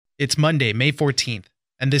It's Monday, May 14th,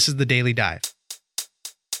 and this is the Daily Dive.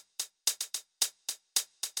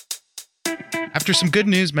 After some good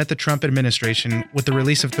news met the Trump administration with the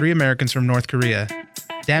release of 3 Americans from North Korea,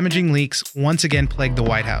 damaging leaks once again plagued the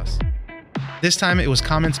White House. This time it was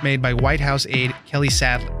comments made by White House aide Kelly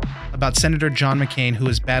Sadler about Senator John McCain, who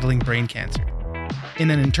is battling brain cancer.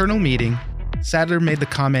 In an internal meeting, Sadler made the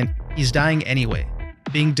comment, "He's dying anyway,"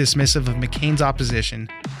 being dismissive of McCain's opposition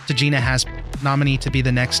to Gina Haspel, nominee to be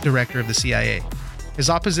the next director of the CIA. His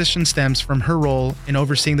opposition stems from her role in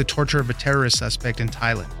overseeing the torture of a terrorist suspect in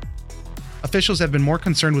Thailand. Officials have been more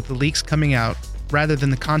concerned with the leaks coming out rather than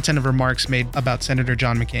the content of remarks made about Senator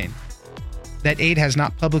John McCain. That aide has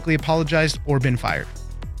not publicly apologized or been fired.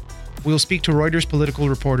 We will speak to Reuters political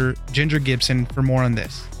reporter Ginger Gibson for more on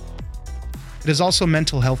this. It is also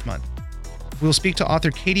Mental Health Month. We will speak to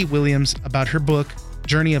author Katie Williams about her book,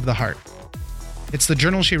 Journey of the Heart. It's the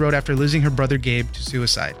journal she wrote after losing her brother Gabe to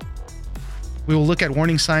suicide. We will look at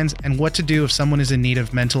warning signs and what to do if someone is in need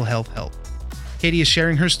of mental health help. Katie is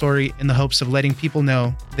sharing her story in the hopes of letting people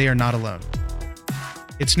know they are not alone.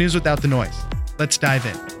 It's news without the noise. Let's dive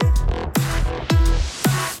in.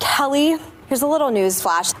 Kelly, here's a little news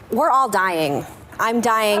flash. We're all dying. I'm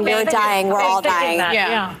dying, you're dying, we're all dying.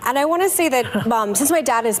 Yeah. And I want to say that since my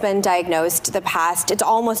dad has been diagnosed it's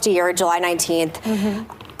almost a year, July 19th,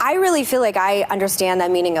 I really feel like I understand the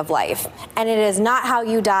meaning of life. And it is not how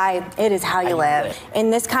you die, it is how you live.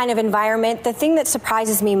 In this kind of environment, the thing that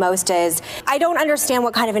surprises me most is I don't understand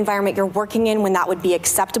what kind of environment you're working in when that would be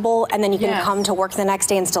acceptable, and then you can come to work the next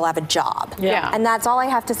day and still have a job. Yeah. And that's all I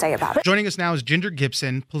have to say about it. Joining us now is Ginger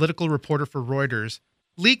Gibson, political reporter for Reuters.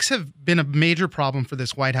 Leaks have been a major problem for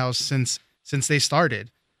this White House since they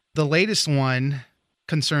started. The latest one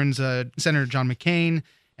concerns Senator John McCain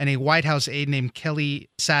and a White House aide named Kelly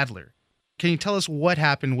Sadler. Can you tell us what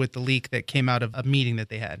happened with the leak that came out of a meeting that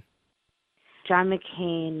they had? John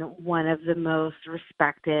McCain, one of the most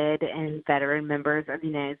respected and veteran members of the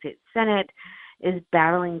United States Senate, is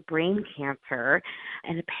battling brain cancer.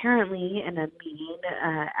 And apparently in a meeting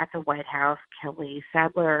at the White House, Kelly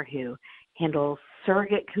Sadler, who handles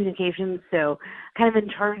surrogate communications, so kind of in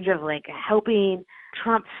charge of helping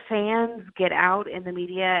Trump fans get out in the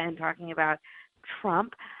media and talking about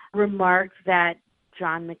Trump, remarked that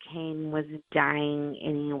John McCain was dying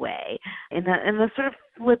anyway in the sort of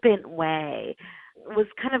flippant way. It was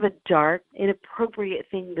kind of a dark, inappropriate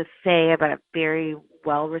thing to say about a very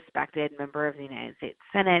well-respected member of the United States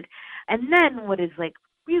Senate. And then what is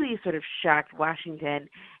really sort of shocked Washington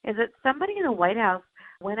is that somebody in the White House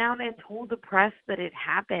went out and told the press that it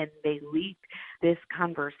happened. They leaked this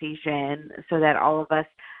conversation so that all of us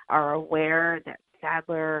are aware that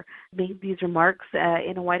Sadler made these remarks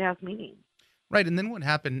in a White House meeting. Right, and then what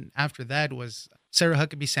happened after that was Sarah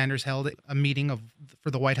Huckabee Sanders held a meeting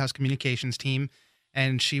for the White House communications team,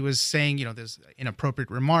 and she was saying, there's an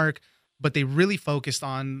inappropriate remark, but they really focused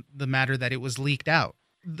on the matter that it was leaked out.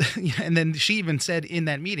 And then she even said in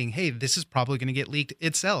that meeting, hey, this is probably going to get leaked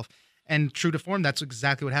itself. And true to form, that's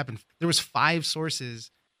exactly what happened. There was 5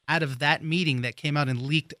 sources out of that meeting that came out and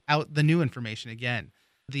leaked out the new information again.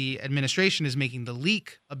 The administration is making the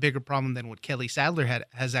leak a bigger problem than what Kelly Sadler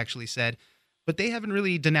has actually said, but they haven't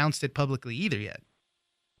really denounced it publicly either yet.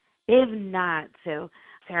 They have not. So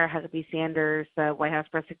Sarah Huckabee Sanders, the White House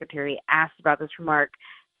press secretary, asked about this remark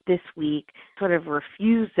this week, sort of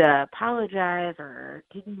refused to apologize or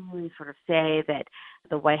didn't really sort of say that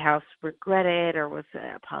the White House regretted or was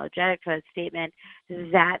apologetic for that statement.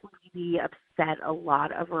 That really upset a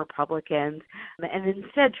lot of Republicans, and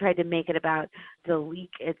instead tried to make it about the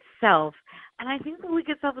leak itself. And I think the leak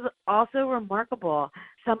itself is also remarkable.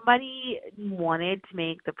 Somebody wanted to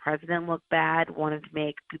make the president look bad, wanted to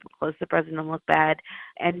make people close to the president look bad,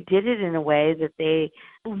 and did it in a way that they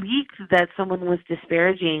leaked that someone was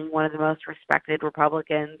disparaging one of the most respected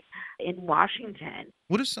Republicans in Washington.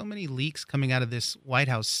 What do so many leaks coming out of this White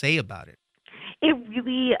House say about it? It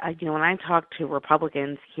really, when I talk to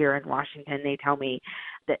Republicans here in Washington, they tell me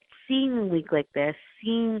that seeing a leak like this,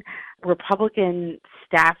 seeing Republican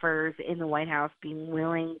staffers in the White House being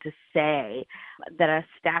willing to say that a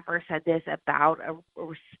staffer said this about a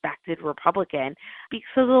respected Republican speaks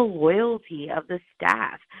to the loyalty of the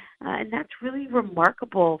staff. And that's really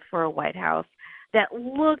remarkable for a White House that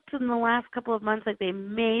looked in the last couple of months like they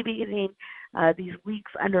may be getting these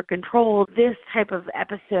leaks under control. This type of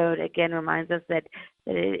episode, again, reminds us that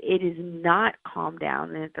it is not calmed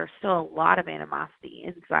down and that there's still a lot of animosity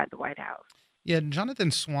inside the White House. Yeah,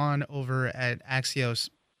 Jonathan Swan over at Axios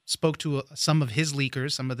spoke to some of his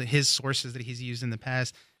leakers, his sources that he's used in the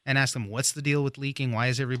past, and asked them, what's the deal with leaking? Why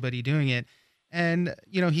is everybody doing it? And,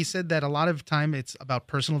 he said that a lot of time it's about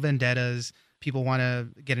personal vendettas. People want to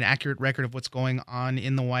get an accurate record of what's going on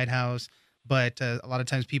in the White House. But a lot of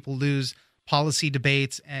times people lose policy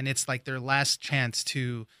debates, and it's like their last chance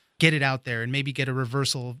to get it out there and maybe get a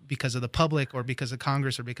reversal because of the public or because of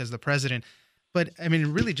Congress or because of the president. But, it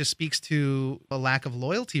really just speaks to a lack of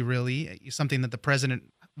loyalty, really, something that the president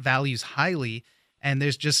values highly. And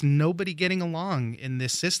there's just nobody getting along in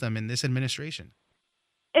this system, in this administration.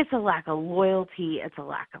 It's a lack of loyalty. It's a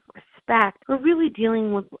lack of respect. We're really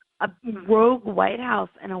dealing with a rogue White House,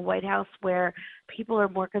 and a White House where people are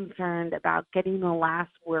more concerned about getting the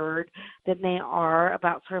last word than they are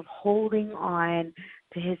about sort of holding on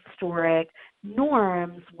to historic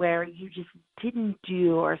norms where you just didn't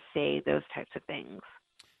do or say those types of things.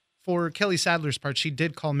 For Kelly Sadler's part, she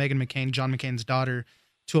did call Meghan McCain, John McCain's daughter,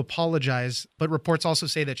 to apologize, but reports also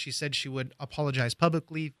say that she said she would apologize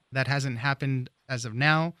publicly. That hasn't happened as of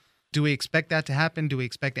now. Do we expect that to happen? Do we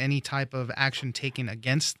expect any type of action taken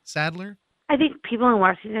against Sadler? I think people in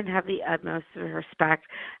Washington have the utmost respect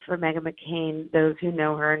for Meghan McCain. Those who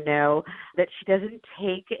know her know that she doesn't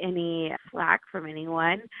take any slack from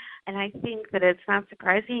anyone. And I think that it's not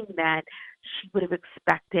surprising that she would have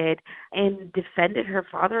expected and defended her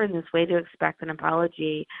father in this way to expect an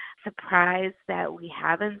apology. Surprised that we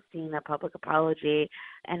haven't seen a public apology.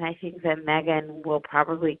 And I think that Meghan will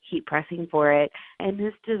probably keep pressing for it, and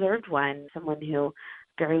this deserved one, someone who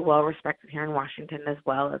very well respected here in Washington as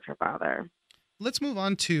well as her father. Let's move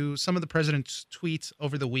on to some of the president's tweets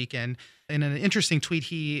over the weekend. In an interesting tweet,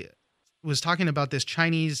 he was talking about this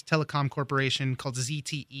Chinese telecom corporation called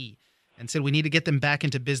ZTE and said we need to get them back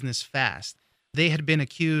into business fast. They had been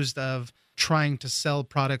accused of trying to sell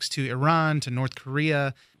products to Iran, to North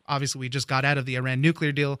Korea. Obviously, we just got out of the Iran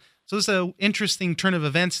nuclear deal. So it's an interesting turn of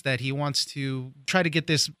events that he wants to try to get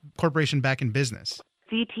this corporation back in business.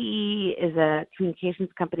 ZTE is a communications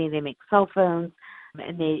company. They make cell phones,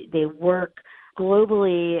 and they work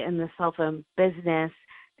globally in the cell phone business.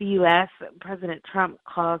 The U.S., President Trump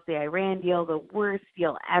calls the Iran deal the worst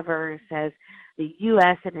deal ever, says the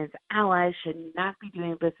U.S. and its allies should not be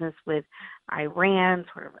doing business with Iran,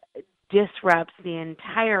 sort of disrupts the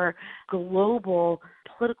entire global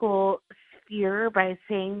political sphere by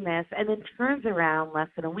saying this, and then turns around less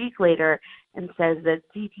than a week later and says that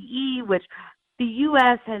ZTE, which the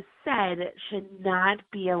U.S. has said should not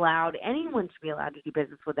be allowed, anyone should be allowed to do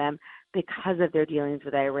business with them because of their dealings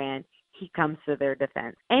with Iran, he comes to their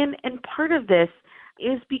defense. And part of this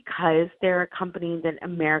is because they're a company that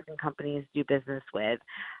American companies do business with.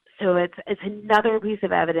 So it's another piece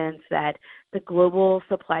of evidence that the global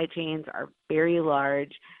supply chains are very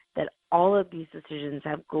large, that all of these decisions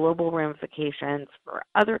have global ramifications for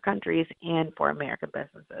other countries and for American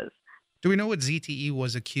businesses. Do we know what ZTE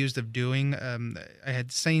was accused of doing? I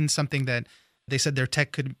had seen something that they said their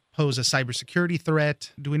tech could pose a cybersecurity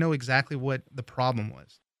threat. Do we know exactly what the problem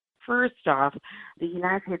was? First off, the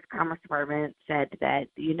United States Commerce Department said that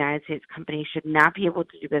the United States companies should not be able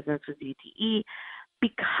to do business with ZTE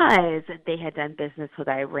because they had done business with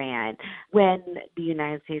Iran when the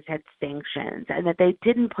United States had sanctions, and that they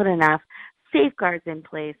didn't put enough safeguards in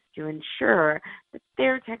place to ensure that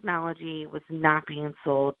their technology was not being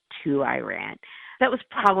sold to Iran. That was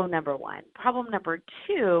problem number one. Problem number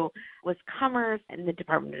two was Commerce and the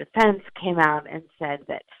Department of Defense came out and said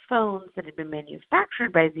that phones that had been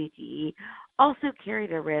manufactured by ZTE also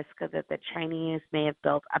carried a risk that the Chinese may have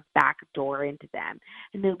built a back door into them,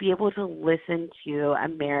 and they'll be able to listen to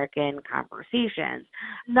American conversations,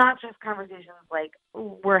 not just conversations like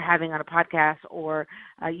we're having on a podcast or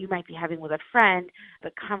you might be having with a friend,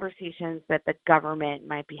 but conversations that the government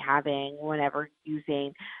might be having whenever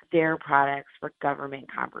using their products for government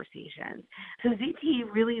conversations. So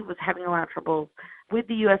ZTE really was having a lot of trouble with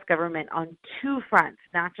the U.S. government on two fronts,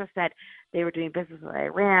 not just that they were doing business with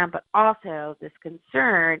Iran, but also this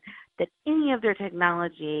concern that any of their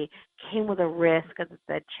technology came with a risk that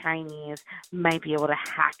the Chinese might be able to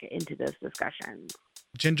hack into those discussions.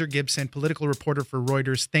 Ginger Gibson, political reporter for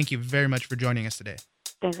Reuters, thank you very much for joining us today.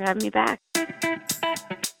 Thanks for having me back.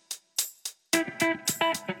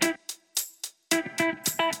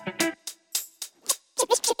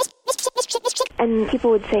 And people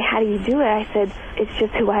would say, how do you do it? I said, it's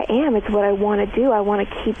just who I am. It's what I want to do. I want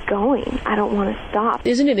to keep going. I don't want to stop.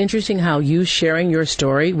 Isn't it interesting how you sharing your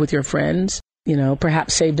story with your friends,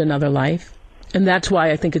 perhaps saved another life? And that's why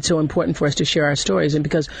I think it's so important for us to share our stories. And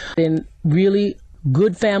because in really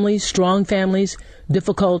good families, strong families,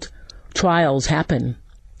 difficult trials happen.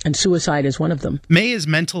 And suicide is one of them. May is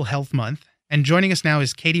Mental Health Month. And joining us now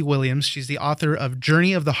is Katie Williams. She's the author of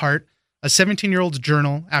Journey of the Heart, a 17-year-old's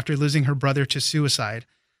journal after losing her brother to suicide.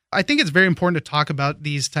 I think it's very important to talk about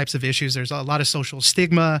these types of issues. There's a lot of social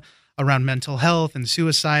stigma around mental health and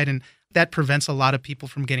suicide, and that prevents a lot of people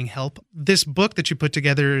from getting help. This book that you put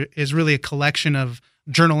together is really a collection of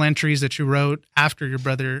journal entries that you wrote after your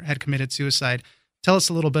brother had committed suicide. Tell us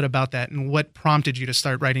a little bit about that and what prompted you to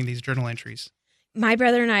start writing these journal entries. My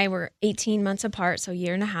brother and I were 18 months apart, so a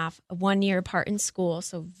year and a half, 1 year apart in school,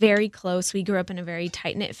 so very close. We grew up in a very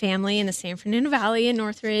tight-knit family in the San Fernando Valley in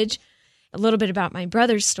Northridge. A little bit about my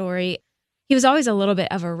brother's story. He was always a little bit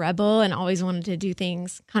of a rebel and always wanted to do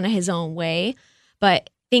things kind of his own way, but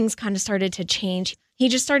things kind of started to change. He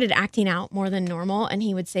just started acting out more than normal, and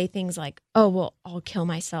he would say things like, oh, well, I'll kill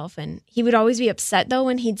myself. And he would always be upset, though,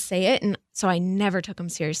 when he'd say it, and so I never took him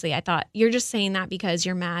seriously. I thought, you're just saying that because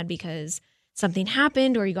you're mad because something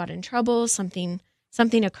happened or you got in trouble, something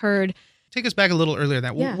occurred. Take us back a little earlier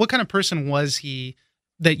than that. Yeah. What kind of person was he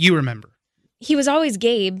that you remember? He was always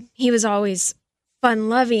Gabe. He was always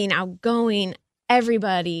fun-loving, outgoing.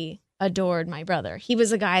 Everybody adored my brother. He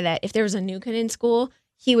was a guy that if there was a new kid in school,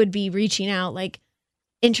 he would be reaching out, like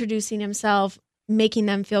introducing himself, making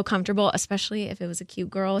them feel comfortable, especially if it was a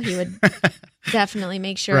cute girl. He would definitely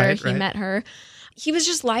make sure he met her. He was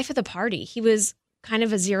just life of the party. He was kind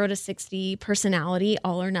of a 0 to 60 personality,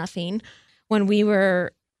 all or nothing. When we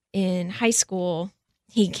were in high school,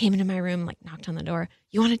 he came into my room, like knocked on the door.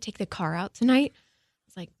 You want to take the car out tonight? I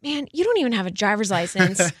was like, man, you don't even have a driver's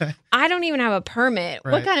license. I don't even have a permit.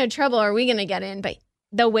 Right. What kind of trouble are we going to get in? But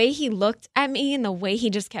the way he looked at me and the way he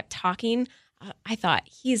just kept talking, I thought,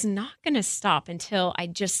 he's not going to stop until I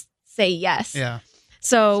just say yes. Yeah.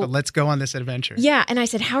 So let's go on this adventure. Yeah. And I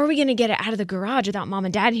said, how are we going to get it out of the garage without mom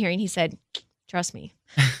and dad hearing? He said, trust me.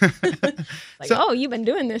 Oh, you've been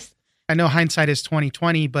doing this. I know hindsight is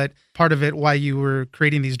 20/20, but part of it, why you were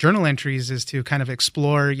creating these journal entries, is to kind of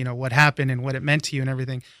explore, what happened and what it meant to you and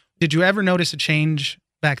everything. Did you ever notice a change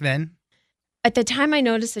back then? At the time I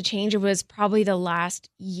noticed a change, it was probably the last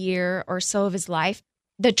year or so of his life.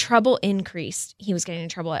 The trouble increased. He was getting in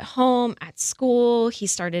trouble at home, at school. He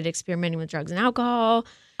started experimenting with drugs and alcohol.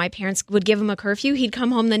 My parents would give him a curfew. He'd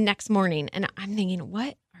come home the next morning. And I'm thinking,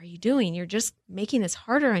 what are you doing? You're just making this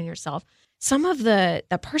harder on yourself. Some of the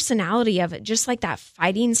personality of it, just like that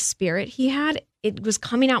fighting spirit he had, it was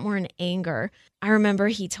coming out more in anger. I remember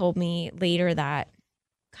he told me later that,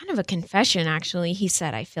 kind of a confession, actually. He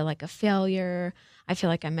said, I feel like a failure. I feel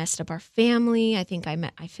like I messed up our family. I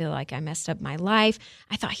feel like I messed up my life.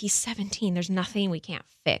 I thought, he's 17. There's nothing we can't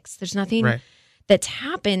fix. There's nothing that's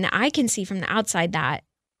happened that I can see from the outside that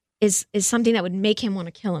is something that would make him want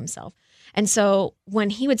to kill himself. And so when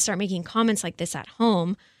he would start making comments like this at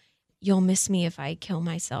home, you'll miss me if I kill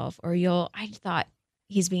myself, or I thought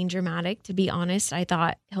he's being dramatic, to be honest. I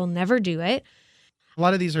thought he'll never do it. A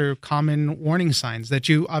lot of these are common warning signs that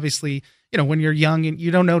you obviously, when you're young and you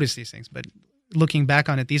don't notice these things, but looking back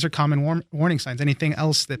on it, these are common warning signs. Anything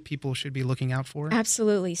else that people should be looking out for?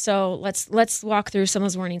 Absolutely. So let's walk through some of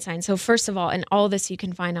those warning signs. So first of all, and all this you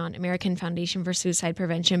can find on American Foundation for Suicide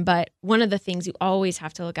Prevention, but one of the things you always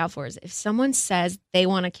have to look out for is if someone says they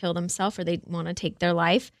want to kill themselves or they want to take their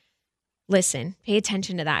life, listen, pay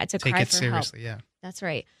attention to that. It's a cry for help. Take it seriously, yeah. That's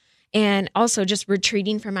right. And also just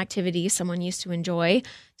retreating from activities someone used to enjoy,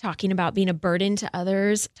 talking about being a burden to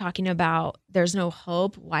others, talking about there's no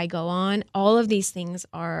hope, why go on? All of these things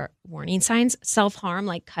are warning signs. Self-harm,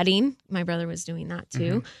 like cutting. My brother was doing that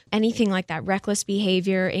too. Anything like that, reckless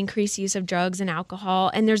behavior, increased use of drugs and alcohol.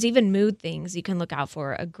 And there's even mood things you can look out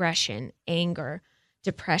for: aggression, anger,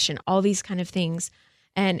 depression, all these kind of things.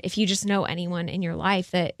 And if you just know anyone in your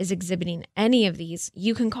life that is exhibiting any of these,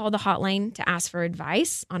 you can call the hotline to ask for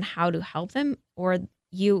advice on how to help them. Or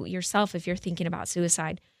you yourself, if you're thinking about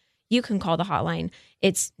suicide, you can call the hotline.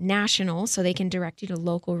 It's national, so they can direct you to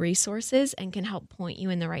local resources and can help point you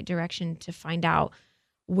in the right direction to find out,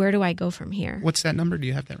 where do I go from here? What's that number? Do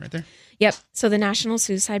you have that right there? Yep. So the National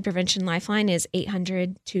Suicide Prevention Lifeline is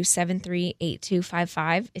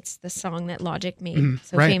 800-273-8255. It's the song that Logic made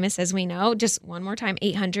so famous, as we know. Just one more time,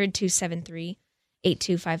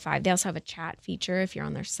 800-273-8255. They also have a chat feature if you're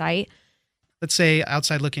on their site. Let's say,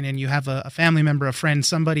 outside looking in, you have a family member, a friend,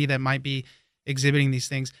 somebody that might be exhibiting these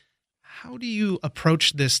things. How do you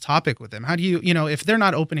approach this topic with them? How do you, if they're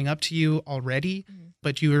not opening up to you already,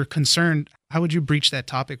 but you're concerned, how would you breach that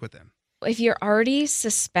topic with them? If you're already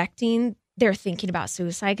suspecting they're thinking about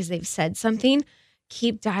suicide because they've said something,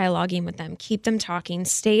 keep dialoguing with them. Keep them talking.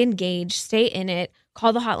 Stay engaged. Stay in it.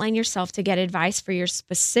 Call the hotline yourself to get advice for your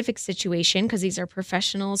specific situation, because these are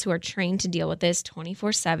professionals who are trained to deal with this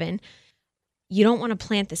 24/7. You don't want to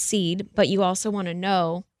plant the seed, but you also want to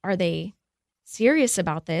know, are they serious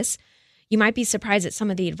about this? You might be surprised at some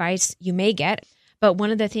of the advice you may get, But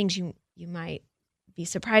one of the things you might be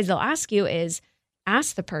surprised they'll ask you is,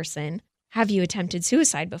 ask the person, have you attempted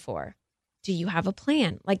suicide before? Do you have a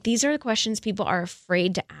plan? Like, these are the questions people are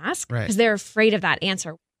afraid to ask because they're afraid of that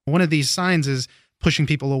answer. One of these signs is pushing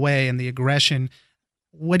people away and the aggression.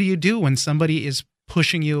 What do you do when somebody is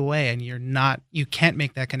pushing you away and you can't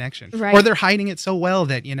make that connection? Right. Or they're hiding it so well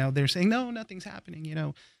that, they're saying, no, nothing's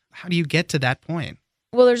happening. How do you get to that point?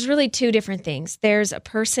 Well, there's really two different things. There's a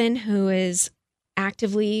person who is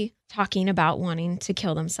actively talking about wanting to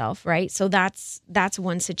kill themselves, right? So that's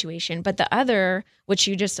one situation. But the other, which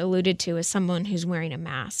you just alluded to, is someone who's wearing a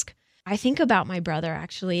mask. I think about my brother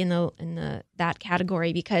actually in that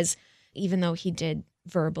category, because even though he did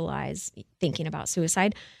verbalize thinking about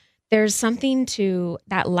suicide, there's something to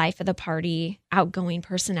that life of the party, outgoing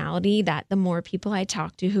personality that the more people I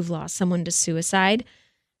talk to who've lost someone to suicide,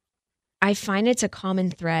 I find it's a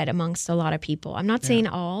common thread amongst a lot of people. I'm not saying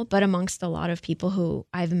all, but amongst a lot of people who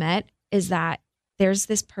I've met, is that there's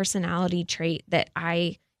this personality trait that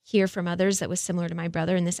I hear from others that was similar to my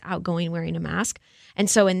brother, in this outgoing wearing a mask.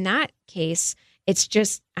 And so in that case, it's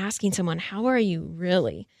just asking someone, how are you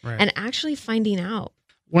really? Right. And actually finding out.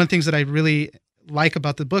 One of the things that I really like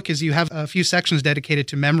about the book is you have a few sections dedicated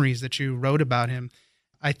to memories that you wrote about him.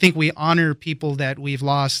 I think we honor people that we've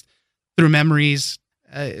lost through memories.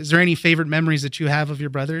 Is there any favorite memories that you have of your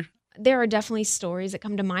brother? There are definitely stories that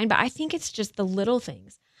come to mind, but I think it's just the little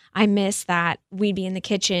things. I miss that we'd be in the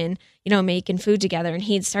kitchen, making food together, and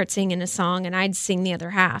he'd start singing a song and I'd sing the other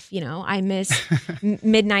half. I miss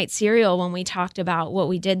midnight cereal when we talked about what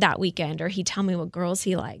we did that weekend, or he'd tell me what girls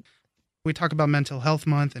he liked. We talk about Mental Health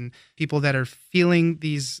Month and people that are feeling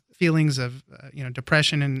these feelings of,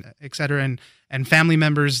 depression and et cetera, and family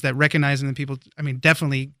members that recognize them. People,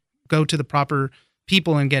 definitely go to the proper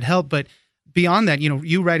people and get help. But beyond that,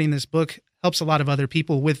 you writing this book helps a lot of other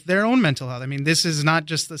people with their own mental health. This is not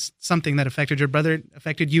just something that affected your brother, it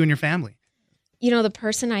affected you and your family. The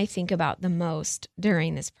person I think about the most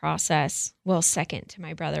during this process, well, second to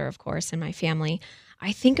my brother, of course, and my family,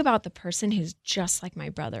 I think about the person who's just like my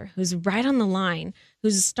brother, who's right on the line,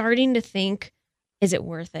 who's starting to think, is it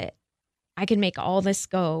worth it? I can make all this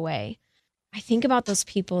go away. I think about those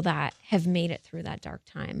people that have made it through that dark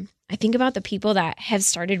time. I think about the people that have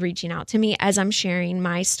started reaching out to me as I'm sharing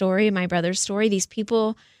my story, my brother's story. These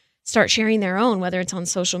people start sharing their own, whether it's on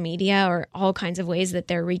social media or all kinds of ways that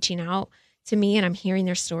they're reaching out to me, and I'm hearing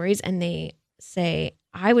their stories, and they say,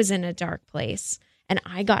 I was in a dark place and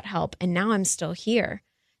I got help and now I'm still here.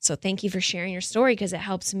 So thank you for sharing your story because it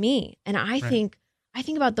helps me. And I think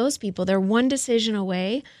about those people. They're one decision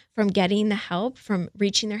away from getting the help, from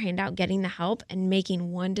reaching their hand out, getting the help, and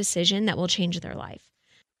making one decision that will change their life.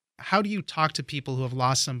 How do you talk to people who have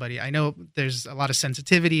lost somebody? I know there's a lot of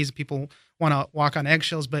sensitivities. People want to walk on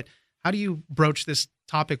eggshells, but how do you broach this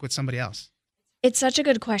topic with somebody else? It's such a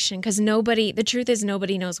good question because the truth is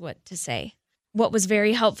nobody knows what to say. What was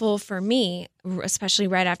very helpful for me, especially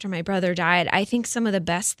right after my brother died, I think some of the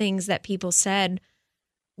best things that people said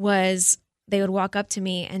was they would walk up to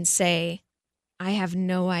me and say, I have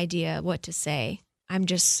no idea what to say. I'm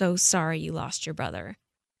just so sorry you lost your brother.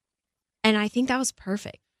 And I think that was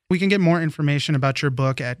perfect. We can get more information about your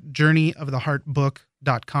book at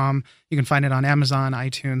journeyoftheheartbook.com. You can find it on Amazon,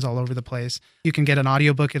 iTunes, all over the place. You can get an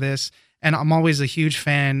audiobook of this. And I'm always a huge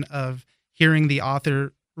fan of hearing the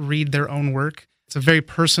author read their own work. It's a very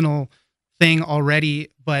personal thing already,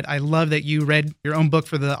 but I love that you read your own book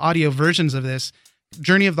for the audio versions of this.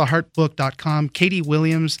 journeyoftheheartbook.com. Katie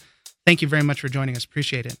Williams, thank you very much for joining us.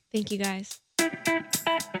 Appreciate it. Thank you, guys.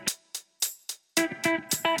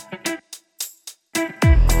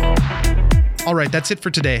 All right, that's it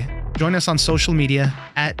for today. Join us on social media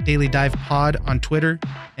at Daily Dive Pod on Twitter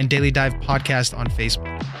and Daily Dive Podcast on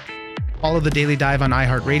Facebook. Follow The Daily Dive on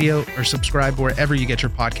iHeartRadio or subscribe wherever you get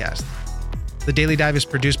your podcast. The Daily Dive is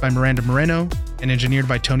produced by Miranda Moreno and engineered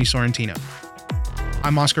by Tony Sorrentino.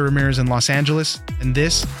 I'm Oscar Ramirez in Los Angeles, and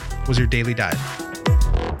this was your Daily Dive.